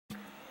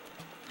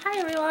Hi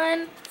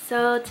everyone!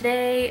 So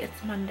today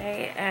it's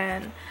Monday,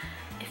 and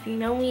if you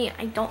know me,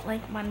 I don't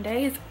like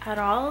Mondays at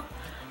all.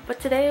 But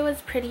today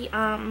was pretty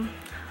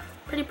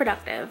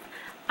productive.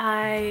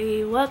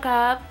 I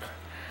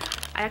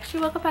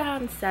actually woke up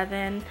around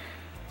 7,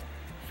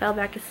 fell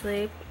back to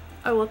sleep.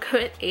 I woke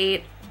up at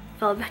 8,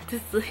 fell back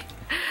to sleep.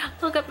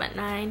 Woke up at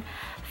 9,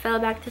 fell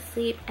back to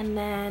sleep, and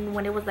then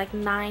when it was like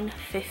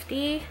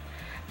 9:50,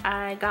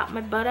 I got my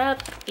butt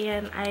up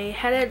and I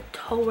headed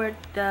toward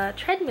the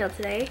treadmill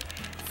today.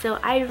 So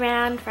I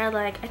ran for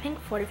like I think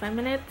 45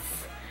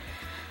 minutes,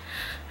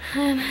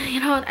 and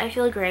you know what, I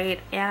feel great,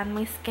 and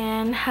my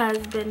skin has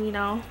been, you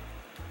know,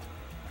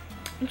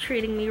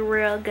 treating me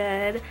real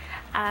good.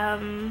 Yeah,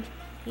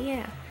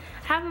 I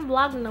haven't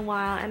vlogged in a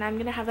while, and I'm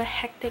gonna have a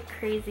hectic,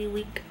 crazy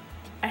week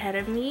ahead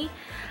of me.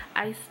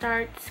 I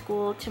start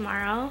school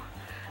tomorrow,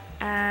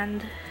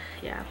 and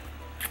yeah,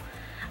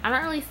 I'm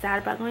not really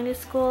sad about going to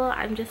school.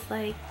 I'm just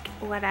like,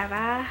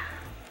 whatever.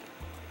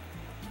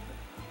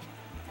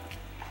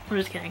 I'm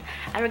just kidding.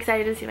 I'm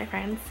excited to see my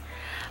friends.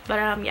 But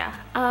yeah,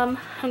 I'm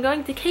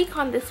going to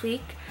KCON this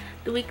week,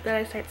 the week that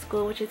I start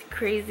school, which is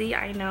crazy,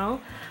 I know,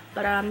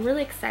 but I'm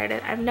really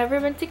excited. I've never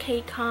been to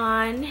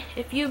KCON.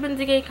 If you've been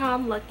to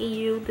KCON, lucky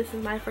you. This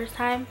is my first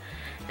time,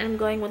 and I'm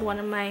going with one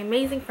of my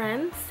amazing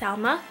friends,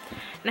 Salma,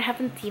 and I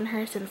haven't seen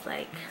her since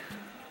like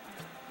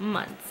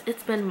months.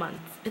 It's been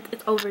months.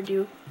 It's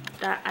overdue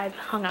that I've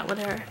hung out with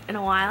her in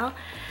a while.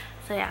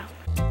 So yeah.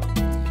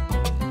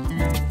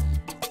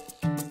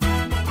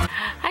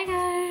 Hi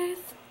guys!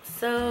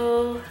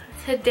 So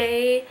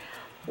today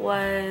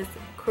was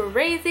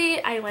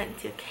crazy. I went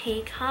to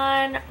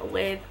KCON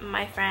with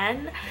my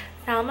friend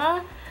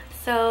Salma.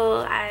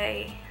 So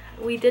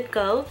we did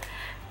go,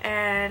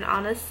 and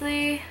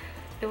honestly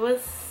it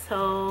was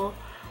so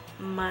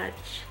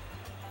much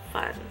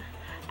fun.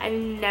 I've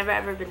never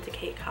ever been to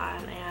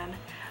KCON, and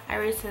I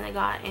recently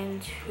got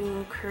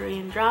into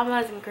Korean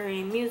dramas and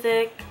Korean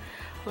music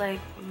like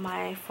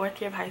my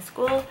 4th year of high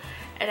school,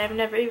 and I've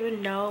never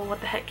even known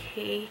what the heck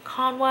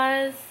KCON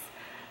was,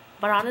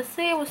 but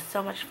honestly it was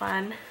so much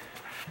fun.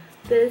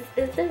 This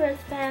is the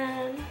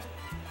wristband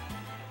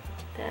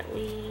that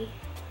we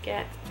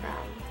get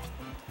from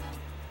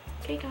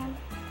KCON.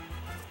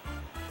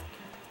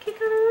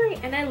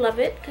 KCON, and I love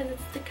it because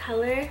it's the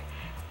color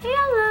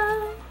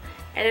yellow.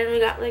 And then we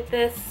got like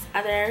this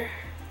other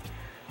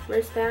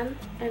wristband,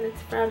 and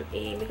it's from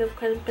a makeup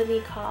company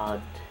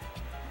called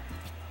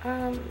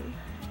and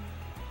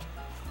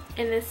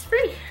it's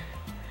free.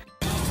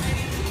 No.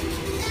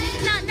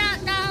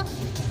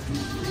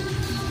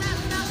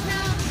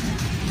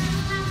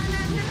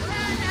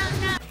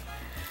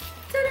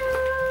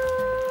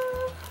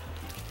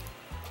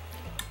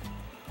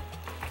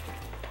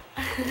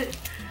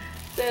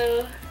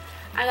 So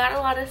I got a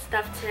lot of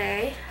stuff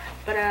today,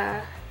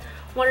 but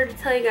wanted to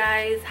tell you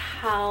guys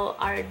how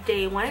our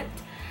day went.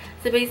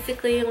 So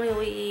basically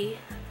we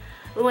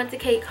went to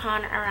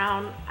KCON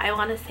around, I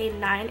want to say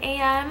 9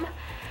 a.m.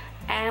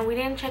 and we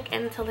didn't check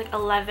in until like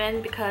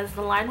 11 because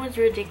the line was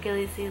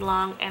ridiculously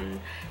long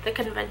and the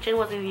convention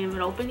wasn't even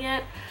open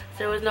yet, so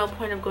there was no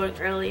point of going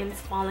early and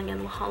falling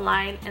in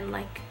line in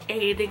like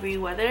 80-degree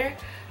weather.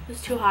 It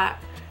was too hot.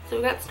 So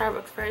we got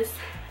Starbucks first,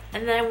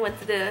 and then went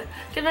to the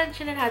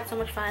convention and had so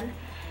much fun.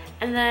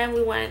 And then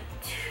we went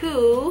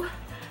to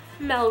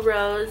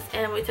Melrose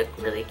and we took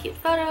really cute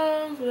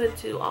photos. We went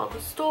to all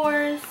the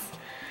stores,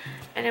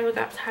 and then we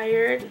got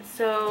tired,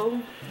 so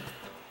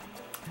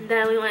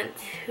then we went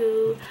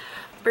to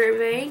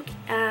Burbank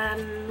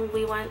and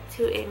we went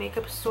to a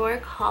makeup store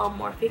called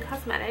Morphe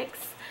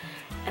Cosmetics,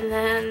 and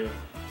then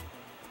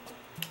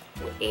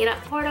we ate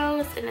at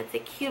Porto's, and it's a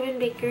Cuban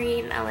bakery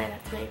in LA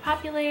that's very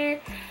popular.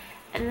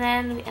 And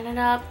then we ended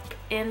up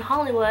in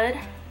Hollywood.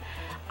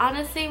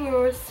 Honestly, we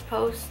were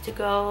supposed to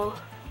go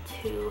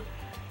to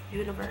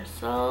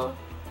Universal,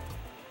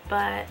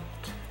 but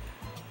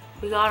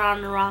we got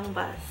on the wrong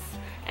bus,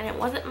 and it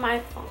wasn't my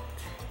fault.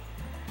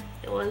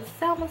 It was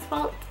Salma's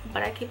fault,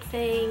 but I keep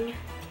saying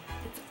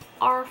it's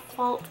our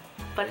fault,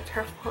 but it's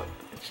her fault.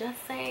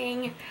 Just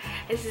saying.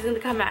 And she's gonna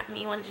come at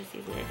me when she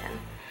sees me again.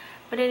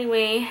 But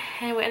anyway,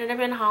 and we ended up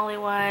in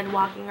Hollywood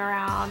walking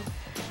around,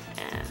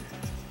 and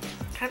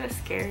kind of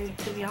scary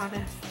to be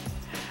honest,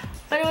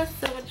 but it was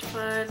so much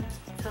fun.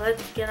 So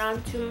let's get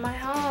on to my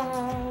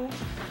home.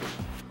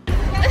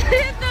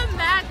 The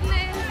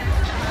madness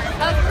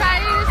of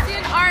trying to see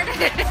an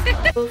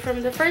artist. So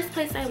from the first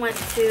place I went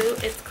to,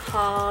 it's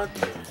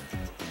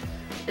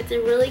a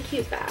really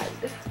cute bag.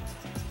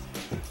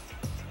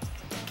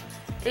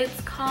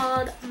 It's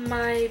called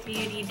My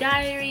Beauty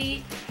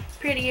Diary,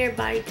 Prettier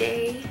by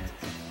Day,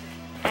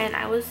 and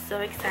I was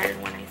so excited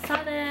when I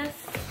saw this.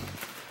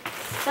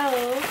 So,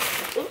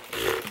 oops,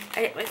 I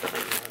hit myself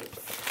in the nose.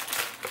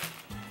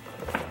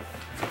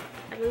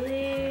 I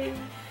believe,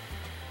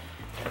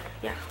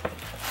 yeah.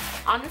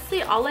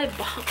 Honestly, all I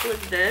bought was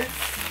this.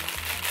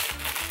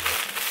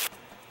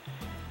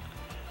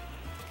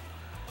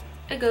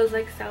 It goes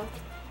like so.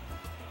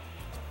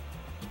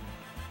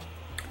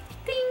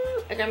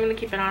 Ding! Okay, I'm gonna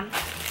keep it on.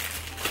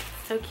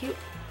 So cute.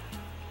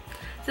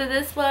 So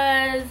this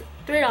was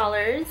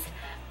 $3,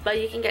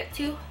 but you can get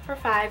 2 for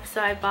 $5.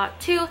 So I bought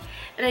 2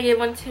 and I gave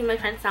one to my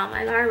friend Salma.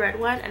 I got a red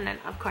one, and then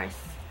of course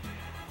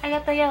I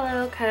got the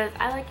yellow because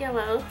I like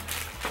yellow.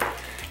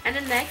 And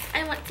then next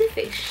I went to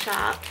Face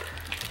Shop.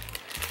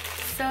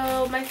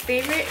 So my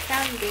favorite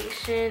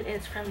foundation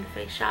is from the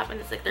Face Shop, and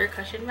it's like their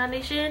cushion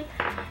foundation,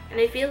 and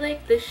I feel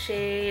like the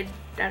shade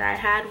that I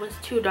had was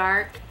too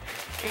dark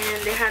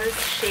and they had a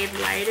shade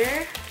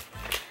lighter,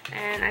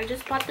 and I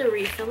just bought the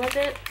refill of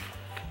it.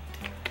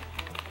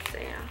 So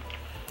yeah,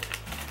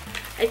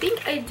 I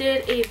think I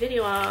did a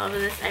video of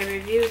this. I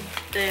reviewed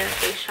the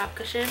Face Shop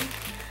cushion.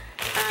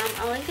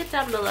 I'll link it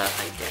down below if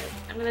I did.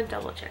 I'm gonna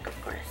double check,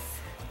 of course.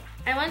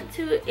 I went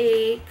to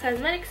a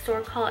cosmetic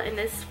store called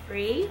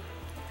Innisfree,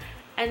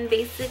 and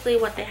basically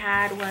what they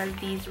had was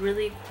these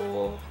really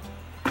cool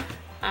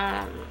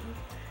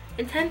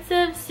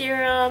intensive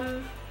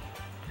serum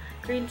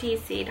green tea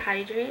seed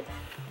hydrate.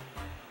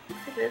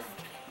 Looks like this.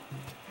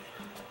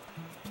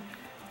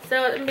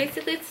 So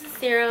basically it's a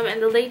serum,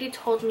 and the lady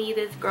told me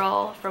this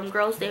girl from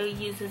Girls Day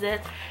uses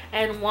it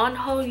and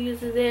Wonho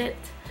uses it,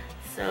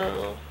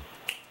 so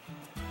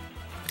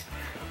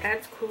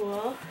that's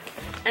cool.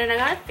 And I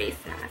got a face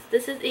mask.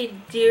 This is a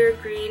deer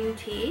green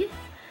tea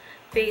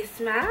face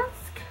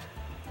mask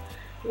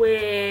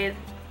with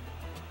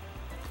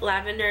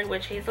lavender and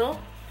witch hazel.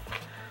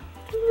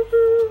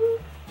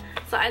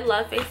 So I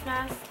love face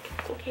masks.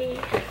 Okay.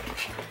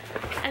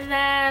 And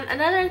then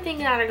another thing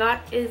that I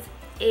got is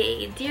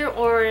a deer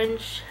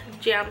orange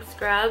jam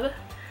scrub,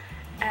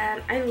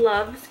 and I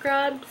love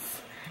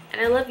scrubs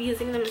and I love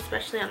using them,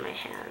 especially on my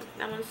hands.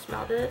 I'm gonna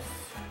smell this.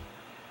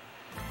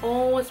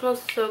 Oh, it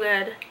smells so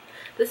good.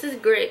 This is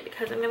great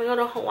because I'm gonna go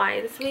to Hawaii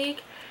this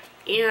week,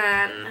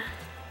 and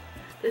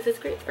this is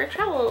great for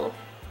travel.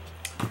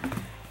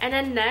 And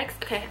then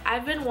next, okay,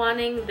 I've been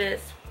wanting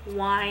this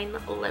wine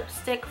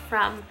lipstick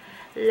from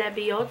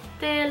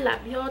LABIOTTE, I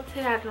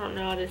don't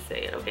know how to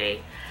say it,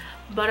 okay?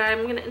 But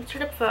I'm gonna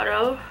insert a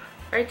photo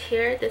right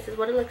here. This is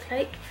what it looks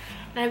like.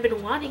 And I've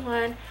been wanting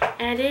one, and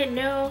I didn't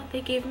know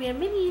they gave me a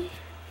mini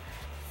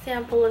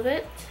sample of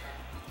it.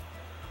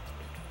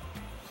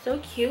 So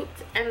cute.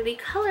 And the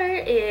color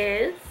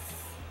is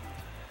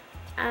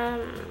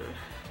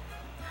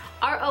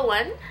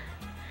R01,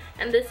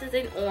 and this is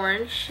an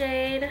orange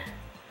shade,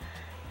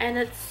 and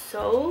it's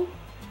so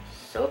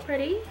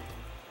pretty.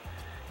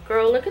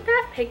 Girl, look at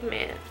that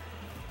pigment.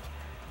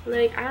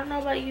 Like, I don't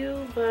know about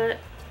you, but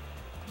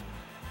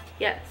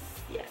yes.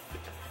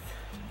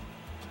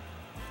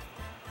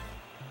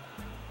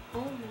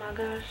 Oh my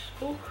gosh.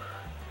 Ooh,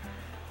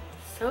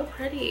 so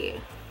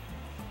pretty.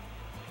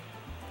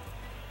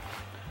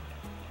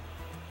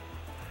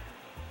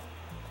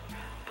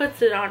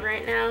 Puts it on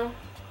right now.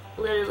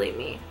 Literally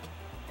me.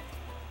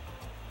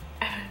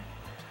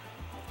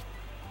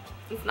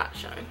 It's not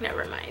showing,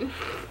 never mind.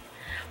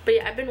 But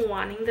yeah, I've been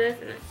wanting this,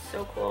 and it's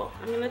so cool.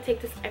 I'm gonna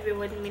take this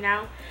everywhere with me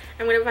now.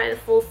 I'm gonna buy the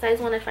full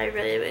size one if I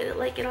really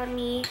like it on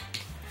me.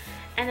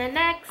 And then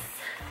next,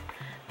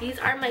 these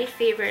are my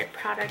favorite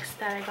products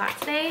that I got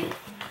today.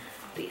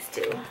 These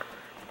two.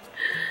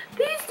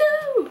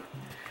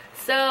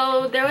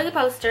 So there was a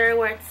poster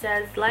where it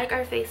says like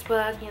our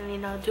Facebook and, you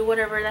know, do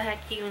whatever the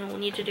heck you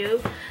need to do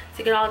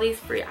to get all these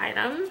free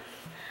items.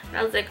 And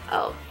I was like,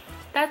 oh,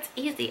 that's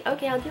easy.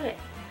 Okay, I'll do it.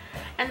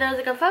 And there was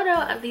like a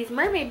photo of these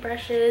mermaid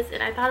brushes,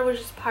 and I thought it was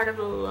just part of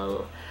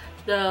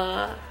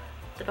the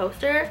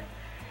poster.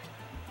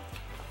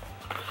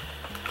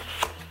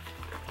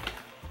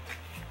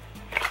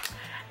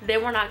 They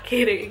were not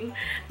kidding.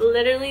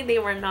 Literally, they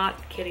were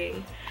not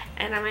kidding.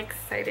 And I'm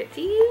excited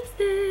to use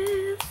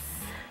this.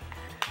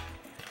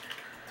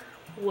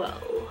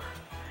 Whoa.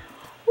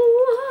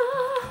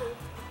 Whoa.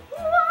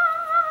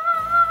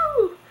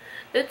 Whoa.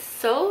 It's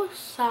so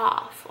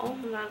soft. Oh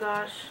my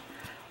gosh.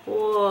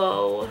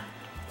 Whoa.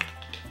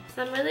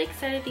 So I'm really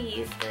excited to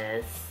use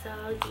this.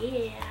 So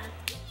yeah.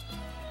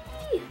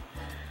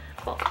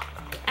 Cool.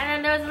 And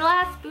then there was the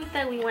last booth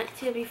that we went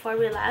to before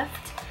we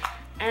left.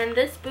 And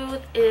this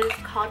booth is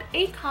called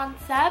A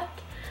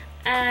Concept,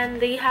 and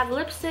they have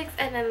lipsticks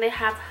and then they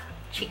have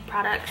cheek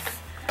products.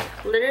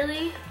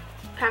 Literally,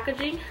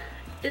 packaging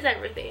is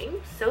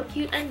everything. So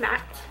cute and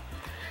matte.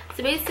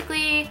 So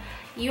basically,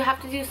 you have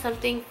to do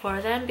something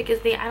for them because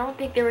I don't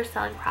think they were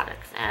selling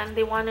products, and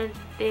they will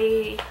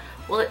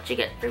let you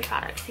get free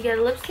products. You get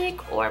a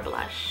lipstick or a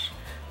blush.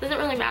 Doesn't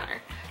really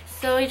matter.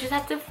 So you just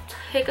have to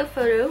take a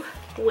photo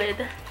with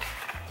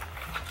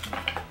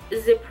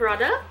the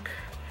product.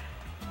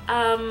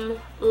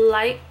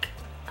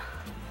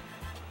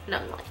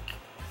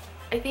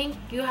 I think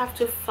you have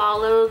to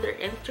follow their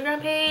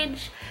Instagram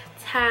page,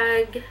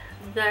 tag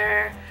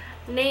their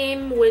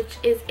name, which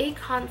is A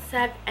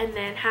Concept, and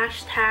then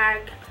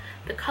hashtag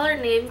the color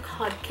name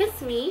called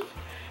Kiss Me,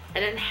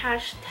 and then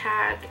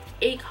hashtag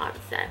A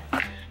Concept,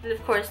 and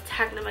of course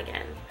tag them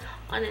again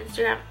on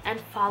Instagram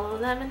and follow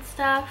them and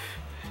stuff,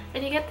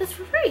 and you get this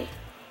for free.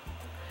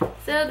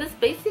 So this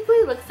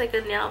basically looks like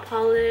a nail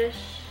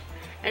polish.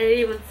 And it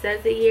even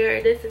says it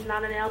here, this is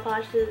not a nail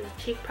polish, this is a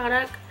cheek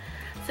product.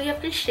 So you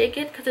have to shake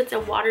it because it's a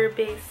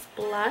water-based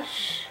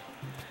blush.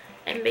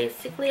 And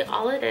basically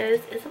all it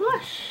is a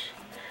blush.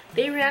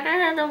 They ran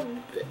out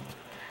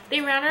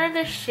of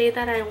the shade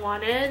that I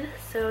wanted,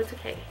 so it's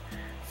okay.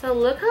 So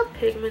look how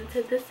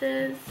pigmented this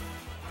is.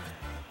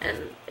 And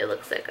it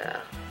looks like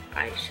a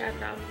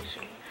eyeshadow.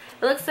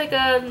 It looks like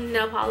a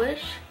nail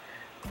polish.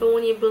 But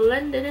when you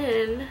blend it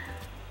in,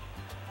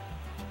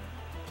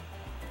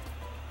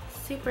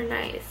 super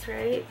nice,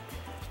 right?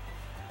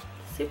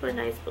 Super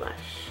nice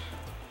blush.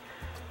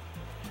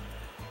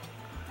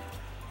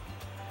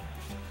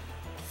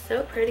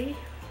 So pretty,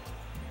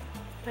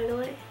 by the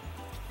way.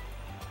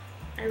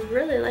 I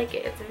really like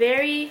it. It's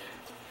very,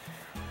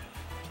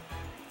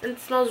 and it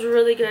smells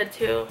really good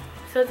too.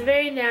 So it's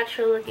very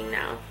natural looking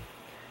now.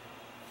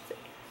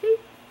 See?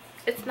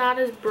 It's not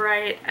as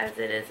bright as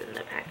it is in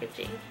the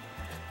packaging.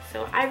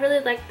 So I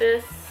really like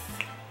this,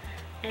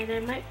 and I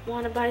might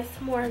want to buy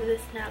some more of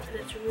this now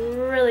because it's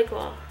really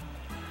cool.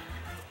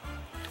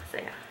 So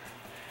yeah.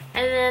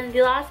 And then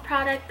the last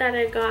product that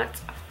I got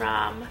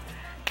from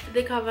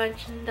the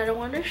convention that I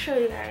want to show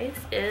you guys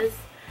is,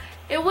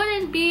 it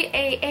wouldn't be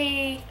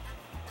a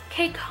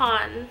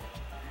KCON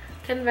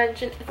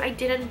convention if I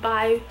didn't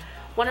buy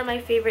one of my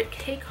favorite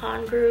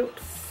KCON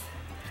groups,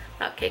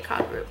 not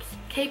KCON groups,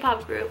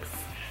 K-pop groups,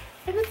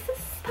 and it's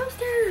this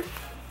poster.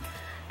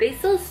 They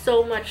sell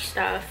so much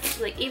stuff.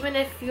 Like, even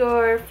if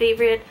your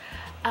favorite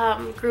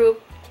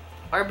group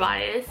or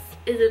bias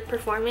isn't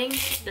performing,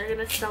 they're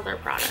gonna sell their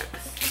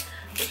products,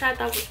 which I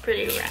thought was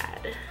pretty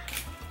rad.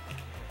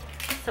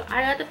 So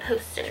I got the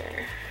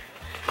poster,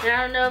 and I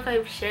don't know if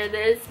I've shared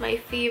this. My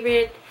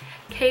favorite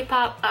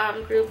K-pop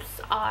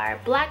groups are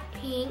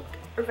Blackpink,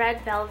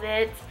 Red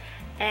Velvet,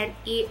 and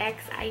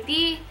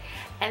EXID.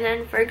 And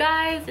then for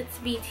guys, it's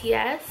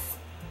BTS,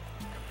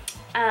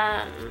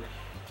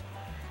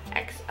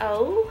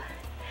 EXO,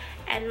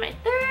 and my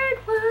third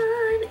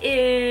one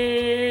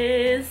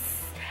is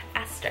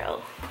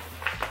Astro.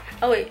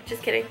 Oh wait,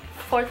 just kidding.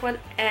 Fourth one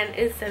and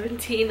is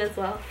 17 as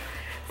well.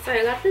 So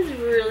I got this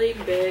really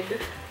big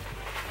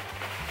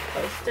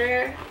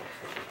poster.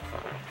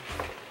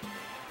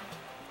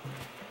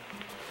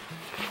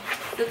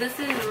 So this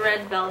is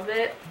Red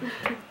Velvet,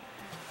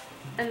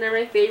 and they're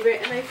my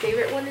favorite, and my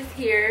favorite one is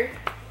here.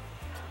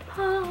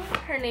 Oh,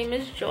 her name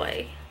is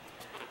Joy.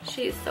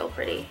 She's so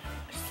pretty.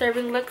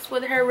 Serving looks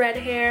with her red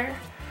hair.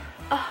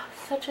 Oh,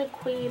 such a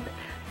queen,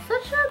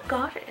 such a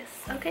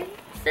goddess. Okay,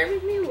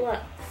 serving me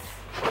looks.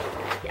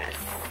 Yes.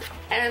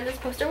 And this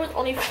poster was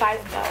only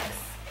 $5,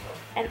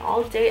 and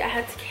all day I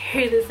had to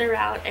carry this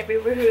around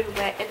everywhere we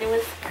went, and it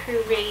was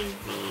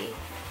crazy.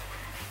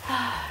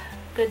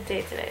 Good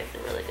day today. It's a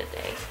really good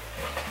day.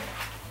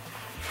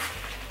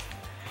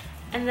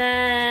 And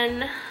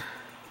then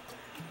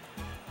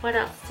what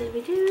else did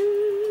we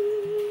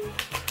do?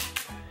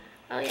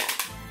 Oh yeah,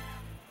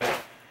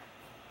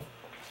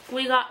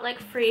 we got like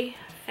free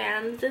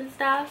fans and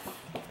stuff.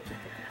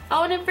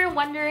 Oh, and if you're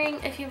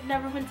wondering, if you've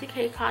never been to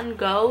KCON,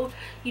 go.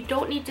 You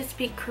don't need to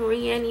speak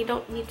Korean. You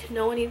don't need to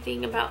know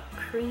anything about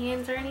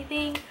Koreans or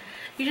anything.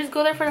 You just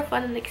go there for the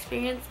fun and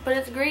experience. But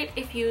it's great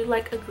if you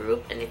like a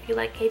group and if you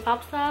like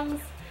K-pop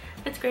songs.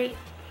 It's great.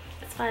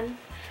 It's fun.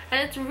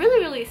 And it's really,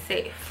 really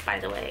safe, by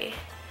the way.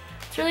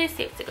 It's really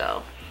safe to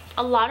go.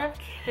 A lot of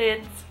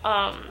kids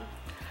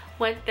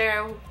went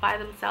there by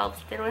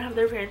themselves. They don't have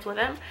their parents with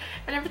them.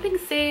 And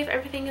everything's safe.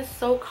 Everything is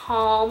so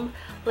calm.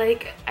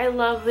 Like, I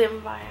love the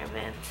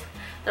environment.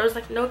 There was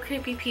like no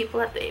creepy people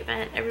at the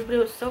event. Everybody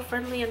was so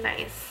friendly and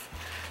nice.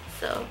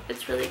 So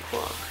it's really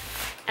cool.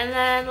 And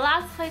then the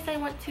last place I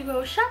went to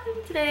go shopping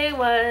today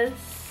was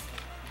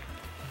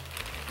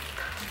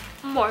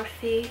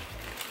Morphe.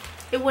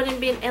 It wouldn't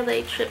be an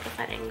LA trip if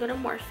I didn't go to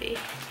Morphe.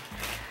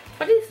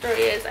 Funny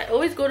story is, I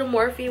always go to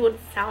Morphe with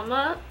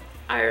Salma.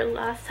 Our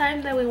last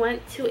time that we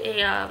went to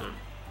a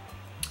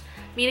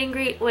meet and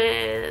greet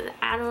with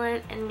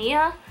Adeline and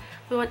Mia,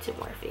 we went to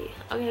Morphe.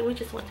 Okay, we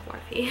just went to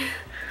Morphe.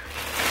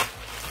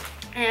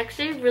 I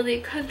actually really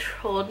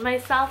controlled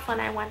myself when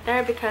I went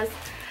there because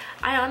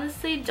I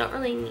honestly don't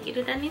really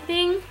needed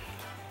anything.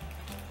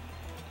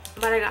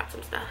 But I got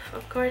some stuff,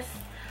 of course.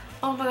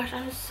 Oh my gosh,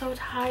 I'm so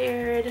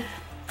tired.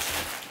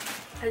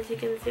 As you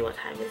can see, what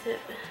time is it?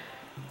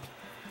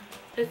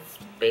 It's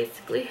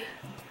basically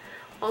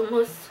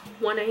almost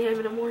 1 a.m.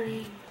 in the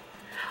morning.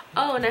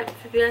 Oh, and if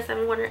you guys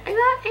haven't wondered, I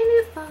got a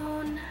new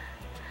phone.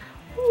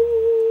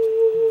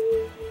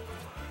 Ooh.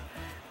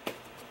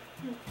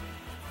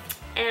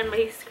 And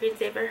my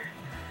screensaver,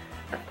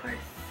 of course.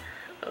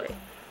 Oh wait.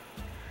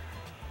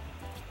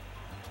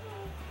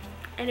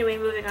 Anyway,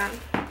 moving on.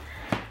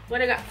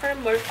 What I got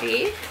from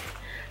Morphe.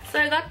 So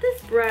I got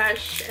this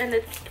brush, and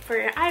it's for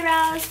your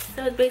eyebrows.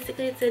 So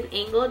basically it's an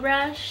angled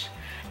brush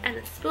and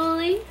a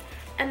spoolie.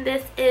 And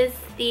this is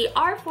the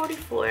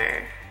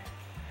R44.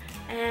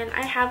 And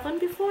I have one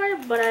before,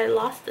 but I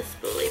lost the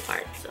spoolie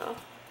part, so.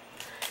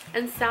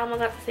 And Salma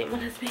got the same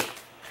one as me.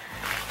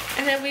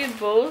 And then we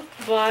both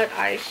bought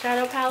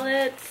eyeshadow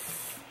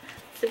palettes.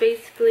 So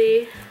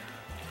basically,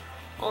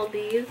 all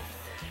these.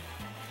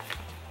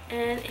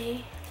 And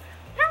a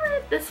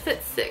palette. This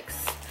fits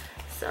 6.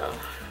 So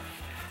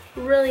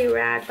really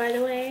rad, by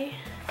the way.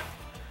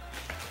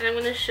 And I'm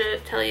gonna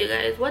tell you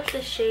guys what the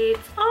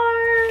shades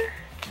are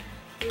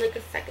in like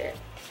a second.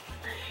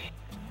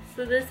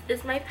 So this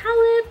is my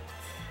palette.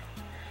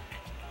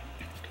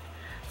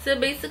 So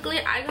basically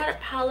I got a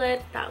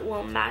palette that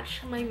will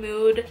match my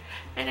mood,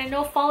 and I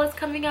know fall is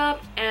coming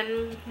up,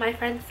 and my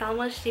friend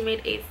Selma, she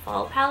made a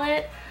fall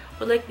palette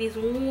with like these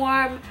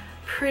warm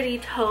pretty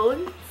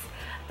tones.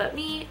 But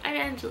me, I'm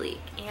Angelique,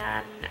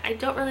 and I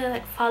don't really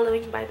like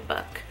following by the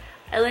book.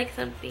 I like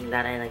something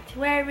that I like to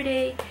wear every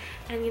day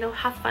and, you know,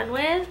 have fun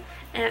with.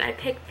 And I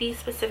picked these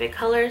specific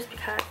colors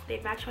because they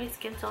match my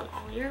skin tone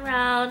all year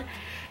round.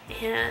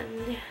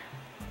 And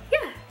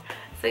yeah,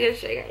 so I'm gonna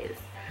show you guys.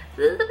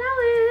 This is the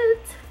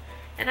palette,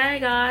 and I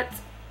got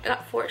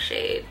 4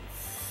 shades.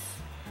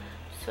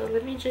 So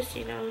let me just,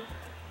 you know,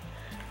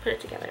 put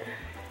it together.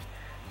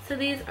 So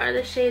these are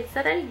the shades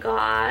that I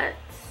got.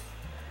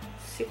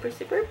 Super,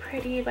 super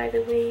pretty, by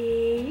the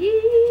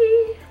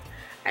way.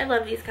 I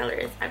love these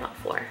colors. I got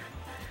 4.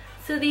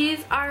 So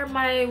these are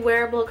my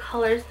wearable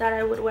colors that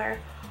I would wear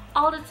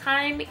all the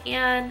time,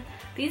 and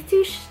these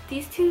 3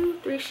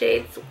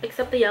 shades,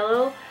 except the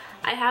yellow,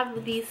 I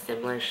have these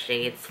similar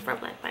shades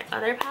from like my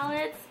other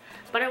palettes,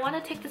 but I want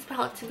to take this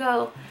palette to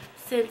go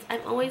since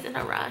I'm always in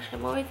a rush,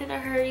 I'm always in a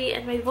hurry,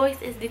 and my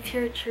voice is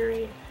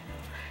deteriorating.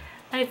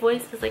 My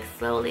voice is like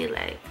slowly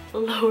like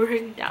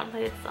lowering down by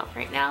itself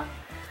right now.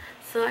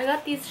 So I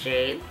got these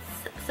shades.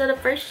 So the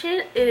first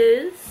shade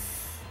is,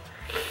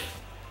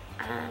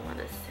 I want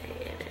to say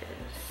it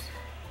is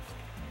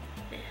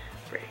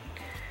Brick.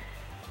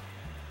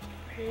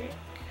 Okay.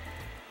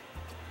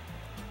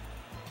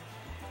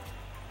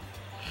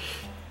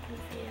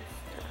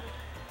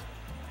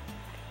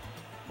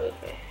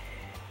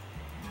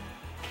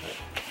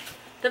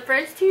 The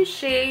first 2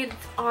 shades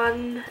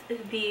on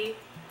the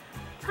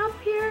top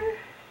here,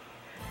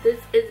 this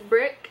is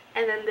Brick,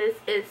 and then this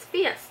is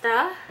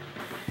Fiesta.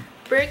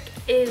 Brick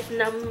is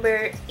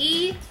number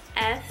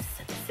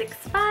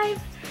ES65,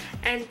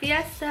 and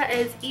Fiesta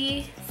is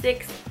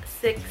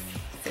E666.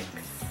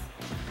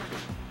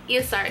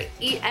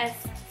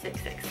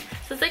 ES66.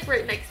 So it's like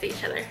right next to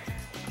each other.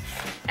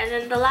 And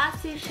then the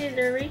last 2 shades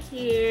are right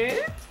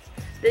here.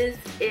 This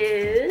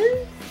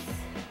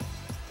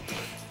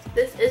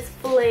is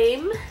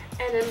Flame,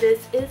 and then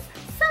this is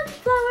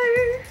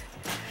Sunflower.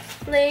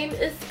 Flame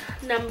is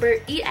number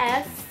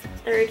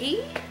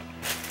ES30,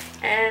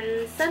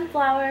 and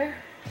Sunflower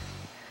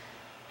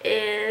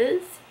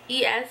is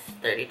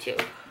ES32.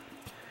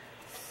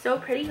 So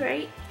pretty,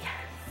 right? Yes.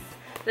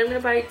 Then I'm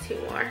gonna buy 2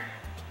 more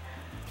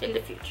in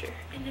the future.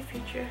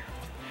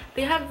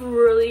 They have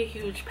really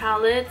huge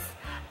palettes,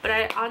 but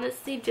I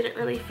honestly didn't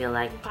really feel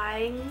like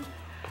buying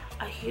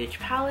a huge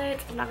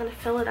palette. I'm not gonna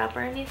fill it up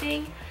or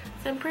anything,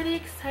 so I'm pretty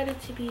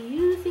excited to be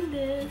using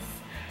this.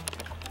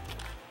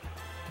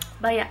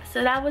 But yeah,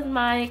 so that was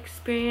my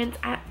experience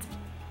at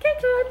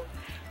KCON,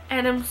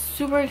 and I'm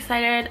super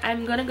excited.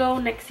 I'm gonna go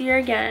next year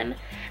again,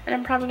 and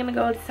I'm probably gonna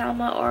go with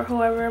Salma or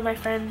whoever my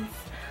friends,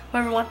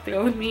 whoever wants to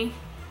go with me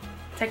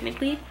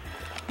technically.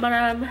 But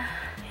yeah,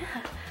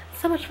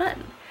 it's so much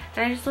fun,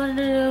 and I just wanted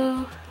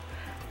to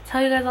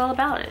tell you guys all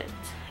about it.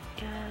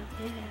 And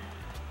yeah.